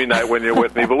well every night when you're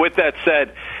with me. But with that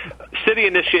said, Citi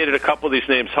initiated a couple of these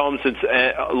names,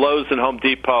 Lowe's and Home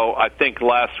Depot, I think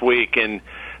last week. And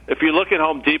if you look at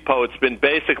Home Depot, it's been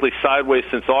basically sideways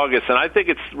since August. And I think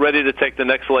it's ready to take the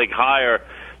next leg higher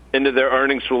into their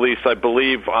earnings release, I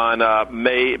believe, on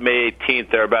May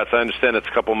 18th, thereabouts. I understand it's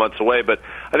a couple months away, but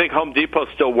I think Home Depot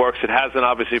still works. It hasn't,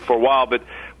 obviously, for a while. But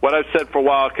what I've said for a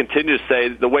while, I continue to say,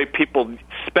 the way people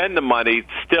spend the money,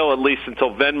 still at least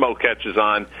until Venmo catches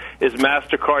on, is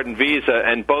MasterCard and Visa,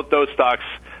 and both those stocks,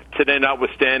 today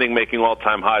notwithstanding, making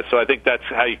all-time highs. So I think that's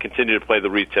how you continue to play the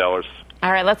retailers.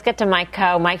 All right, let's get to Mike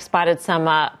Coe. Mike spotted some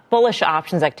bullish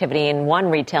options activity in one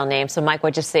retail name. So, Mike,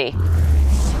 what'd you see?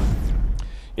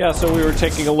 Yeah, so we were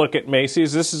taking a look at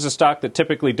Macy's. This is a stock that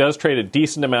typically does trade a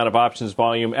decent amount of options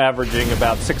volume, averaging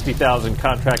about 60,000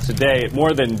 contracts a day. It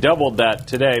more than doubled that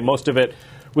today. Most of it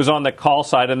was on the call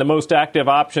side, and the most active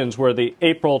options were the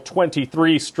April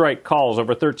 23 strike calls.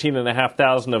 Over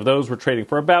 13,500 of those were trading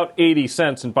for about 80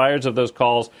 cents, and buyers of those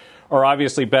calls are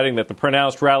obviously betting that the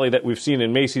pronounced rally that we've seen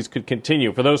in Macy's could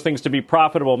continue. For those things to be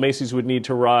profitable, Macy's would need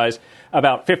to rise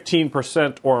about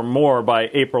 15% or more by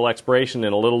April expiration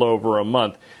in a little over a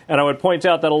month. And I would point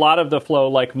out that a lot of the flow,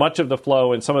 like much of the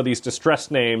flow in some of these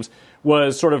distressed names,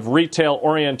 was sort of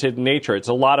retail-oriented in nature. It's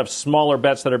a lot of smaller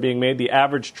bets that are being made. The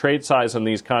average trade size on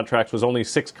these contracts was only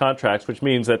 6 contracts, which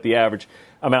means that the average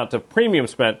amount of premium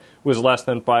spent was less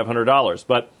than $500.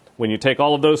 But when you take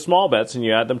all of those small bets and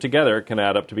you add them together, it can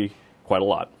add up to be quite a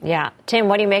lot. Yeah. Tim,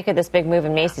 what do you make of this big move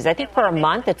in Macy's? I think for a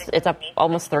month it's up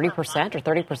almost 30% or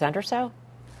 30% or so.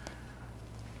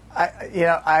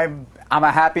 I'm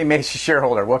a happy Macy's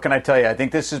shareholder. What can I tell you? I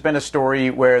think this has been a story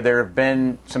where there have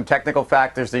been some technical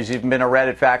factors. There's even been a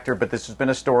Reddit factor, but this has been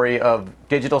a story of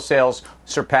digital sales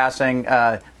surpassing,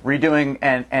 redoing,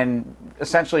 and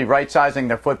essentially right-sizing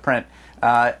their footprint.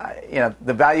 The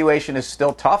valuation is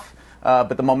still tough.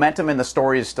 But the momentum in the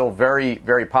story is still very,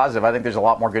 very positive. I think there's a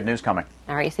lot more good news coming.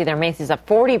 All right, you see their Macy's up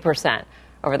 40%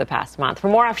 over the past month. For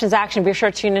more options action, be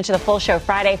sure to tune into the full show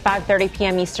Friday, 5:30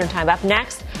 p.m. Eastern Time. Up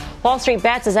next, Wall Street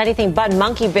Bets is anything but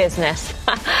monkey business.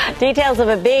 Details of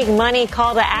a big money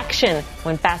call to action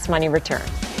when Fast Money returns.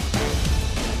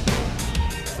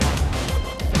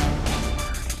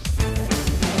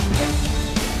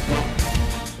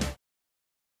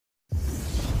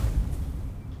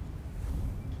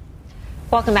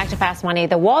 Welcome back to Fast Money.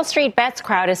 The Wall Street Bets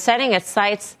crowd is setting its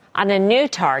sights on a new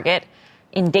target,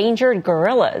 endangered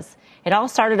gorillas. It all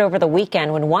started over the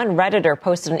weekend when one Redditor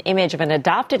posted an image of an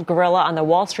adopted gorilla on the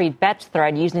Wall Street Bets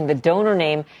thread using the donor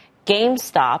name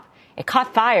GameStop. It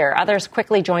caught fire. Others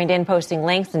quickly joined in, posting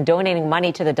links and donating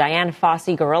money to the Diane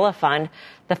Fossey Gorilla Fund.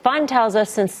 The fund tells us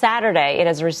since Saturday it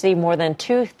has received more than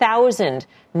 2,000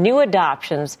 new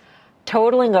adoptions,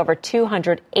 totaling over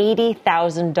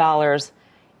 $280,000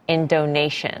 in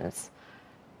donations.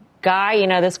 Guy,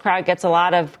 this crowd gets a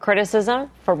lot of criticism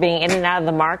for being in and out of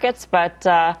the markets, but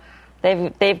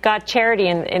they've got charity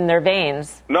in their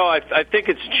veins. No, I think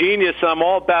it's genius. I'm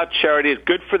all about charity. It's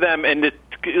good for them. And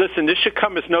listen, this should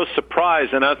come as no surprise,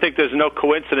 and I think there's no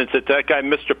coincidence that guy,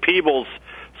 Mr. Peebles,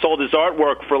 sold his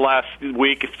artwork for last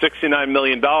week, $69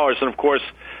 million. And, of course,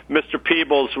 Mr.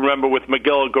 Peebles, remember, with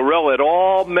Magilla Gorilla. It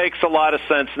all makes a lot of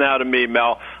sense now to me,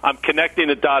 Mel. I'm connecting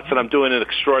the dots, and I'm doing it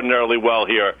extraordinarily well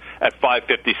here at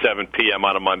 5:57 p.m.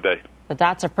 on a Monday. The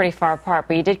dots are pretty far apart,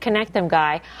 but you did connect them,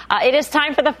 Guy. It is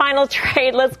time for the final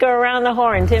trade. Let's go around the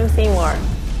horn. Tim Seymour.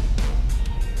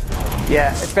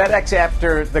 Yeah, FedEx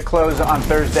after the close on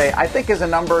Thursday, I think is a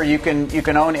number you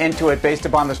can own into it based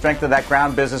upon the strength of that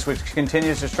ground business, which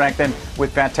continues to strengthen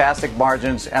with fantastic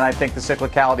margins. And I think the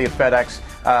cyclicality of FedEx,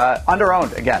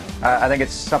 under-owned again. I think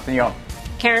it's something you own.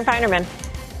 Karen Feinerman.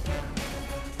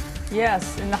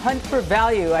 Yes, in the hunt for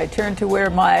value, I turn to where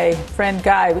my friend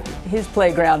Guy, his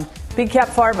playground, Big Cap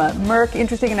Pharma. Merck,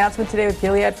 interesting announcement today with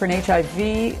Gilead for an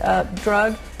HIV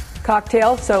drug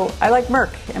cocktail. So I like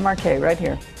Merck, MRK, right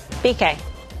here. BK.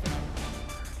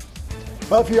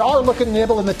 Well, if you are looking to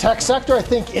nibble in the tech sector, I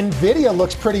think NVIDIA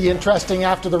looks pretty interesting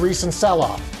after the recent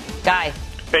sell-off. Guy.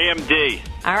 AMD.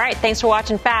 All right, thanks for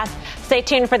watching Fast. Stay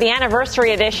tuned for the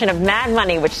anniversary edition of Mad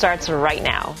Money, which starts right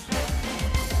now.